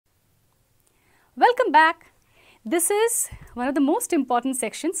Welcome back. This is one of the most important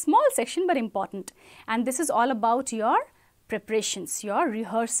sections, small section but important, and this is all about your preparations, your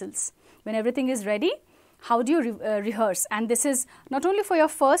rehearsals. When everything is ready, how do you rehearse? And this is not only for your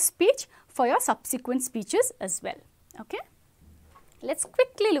first speech, for your subsequent speeches as well. Okay, let's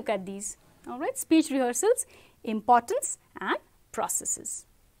quickly look at these. All right, speech rehearsals, importance and processes.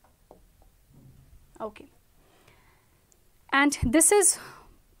 Okay, and this is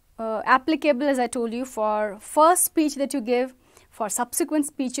applicable, as I told you, for first speech that you give, for subsequent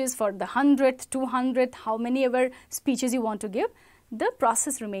speeches, for the 100th, 200th, how many ever speeches you want to give, the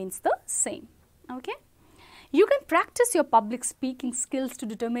process remains the same. Okay, you can practice your public speaking skills to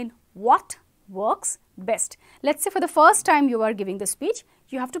determine what works best. Let's say for the first time you are giving the speech,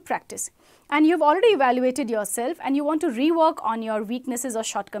 you have to practice, and you have already evaluated yourself and you want to rework on your weaknesses or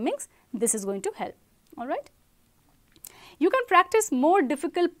shortcomings. This is going to help. All right. You can practice more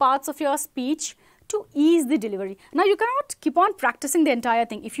difficult parts of your speech to ease the delivery. Now, you cannot keep on practicing the entire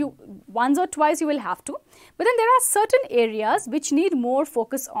thing. If you once or twice you will have to, but then there are certain areas which need more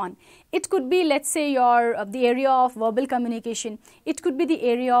focus on. It could be, let's say, the area of verbal communication. It could be the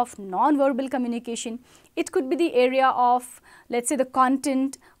area of non-verbal communication. It could be the area of, let's say, the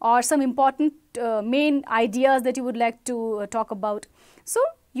content or some important main ideas that you would like to talk about. So,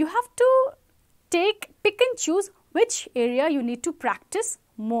 you have to pick and choose which area you need to practice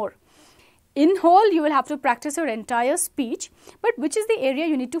more. In whole, you will have to practice your entire speech, but which is the area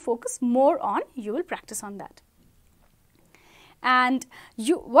you need to focus more on, you will practice on that. And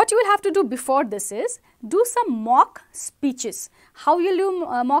what you will have to do before this is do some mock speeches. How will you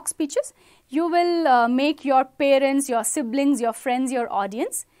mock speeches? You will make your parents, your siblings, your friends, your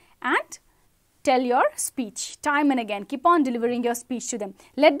audience, and tell your speech time and again. Keep on delivering your speech to them.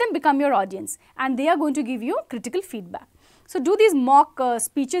 Let them become your audience, and they are going to give you critical feedback. So, do these mock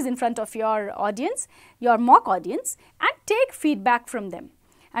speeches in front of your audience, your mock audience, and take feedback from them.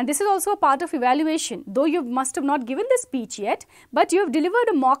 And this is also a part of evaluation. Though you must have not given the speech yet, but you have delivered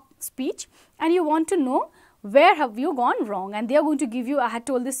a mock speech and you want to know where have you gone wrong, and they are going to give you, I had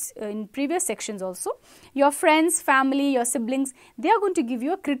told this in previous sections also, your friends, family, your siblings, they are going to give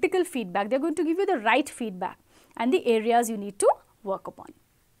you a critical feedback. They are going to give you the right feedback and the areas you need to work upon.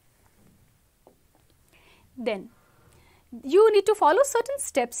 Then, you need to follow certain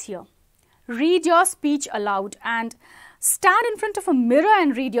steps here. Read your speech aloud and stand in front of a mirror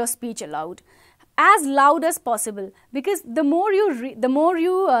and read your speech aloud as loud as possible, because the more you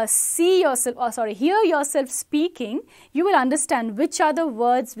hear yourself speaking, you will understand which are the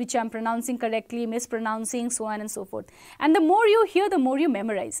words which I am pronouncing correctly, mispronouncing, so on and so forth. And the more you hear, the more you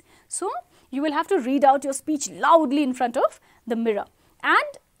memorize. So, you will have to read out your speech loudly in front of the mirror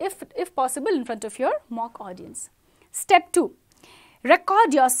and if possible in front of your mock audience. Step 2,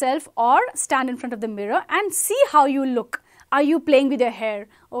 record yourself or stand in front of the mirror and see how you look. Are you playing with your hair?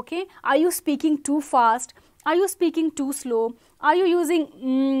 Okay. Are you speaking too fast? Are you speaking too slow? Are you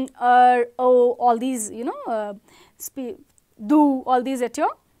using all these, do all these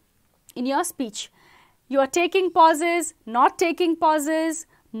in your speech? You are taking pauses, not taking pauses,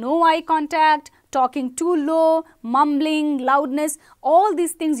 no eye contact, talking too low, mumbling, loudness, all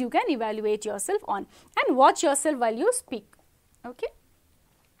these things you can evaluate yourself on and watch yourself while you speak. Okay.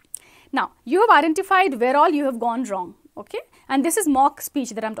 Now, you have identified where all you have gone wrong. Okay, and this is mock speech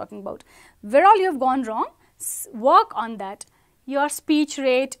that I am talking about. Where all you have gone wrong, work on that. Your speech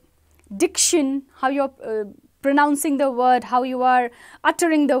rate, diction, how you are pronouncing the word, how you are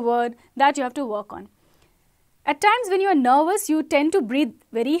uttering the word, that you have to work on. At times when you are nervous, you tend to breathe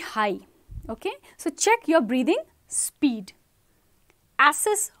very high. Okay, so check your breathing speed.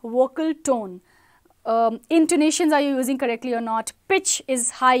 Assess vocal tone. Intonations, are you using correctly or not? Pitch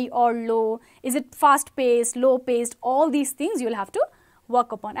is high or low? Is it fast paced, low paced? All these things you will have to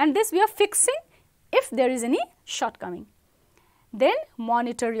work upon, and this we are fixing if there is any shortcoming. Then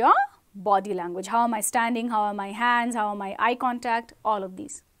monitor your body language. How am I standing? How are my hands? How are my eye contact? All of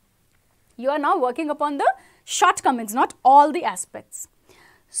these. You are now working upon the shortcomings, not all the aspects.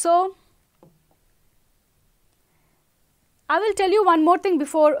 So, I will tell you one more thing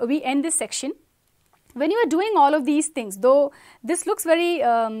before we end this section. When you are doing all of these things, though this looks very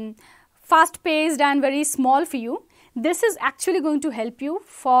fast paced and very small for you, this is actually going to help you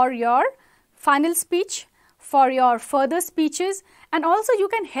for your final speech, for your further speeches, and also you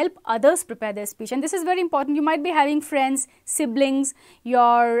can help others prepare their speech. And this is very important. You might be having friends, siblings,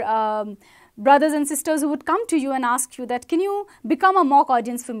 your brothers and sisters who would come to you and ask you that, can you become a mock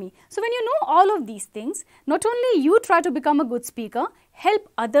audience for me? So, when you know all of these things, not only you try to become a good speaker,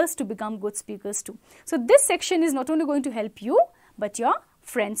 help others to become good speakers too. So, this section is not only going to help you, but your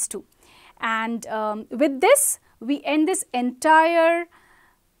friends too. And with this, we end this entire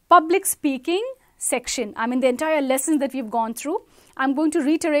public speaking section. I mean, the entire lessons that we've gone through. I'm going to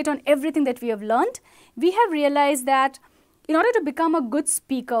reiterate on everything that we have learned. We have realized that in order to become a good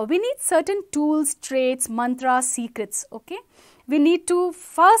speaker, we need certain tools, traits, mantras, secrets, okay? We need to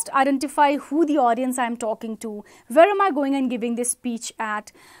first identify who the audience I'm talking to, where am I going and giving this speech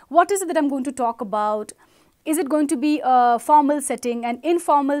at, what is it that I'm going to talk about, is it going to be a formal setting, an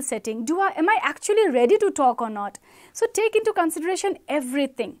informal setting, am I actually ready to talk or not? So take into consideration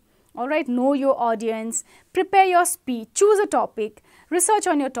everything, all right? Know your audience, prepare your speech, choose a topic, research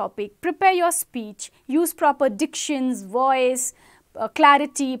on your topic, prepare your speech, use proper dictions, voice,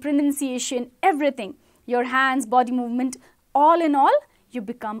 clarity, pronunciation, everything, your hands, body movement. All in all, you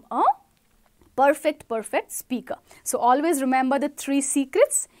become a perfect speaker. So always remember the 3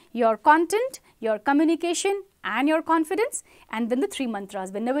 secrets: your content, your communication, and your confidence, and then the 3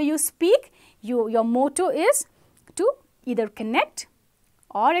 mantras. Whenever you speak, your motto is to either connect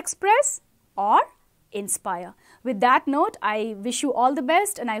or express or inspire. With that note, I wish you all the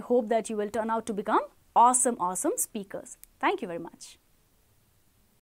best, and I hope that you will turn out to become awesome speakers. Thank you very much.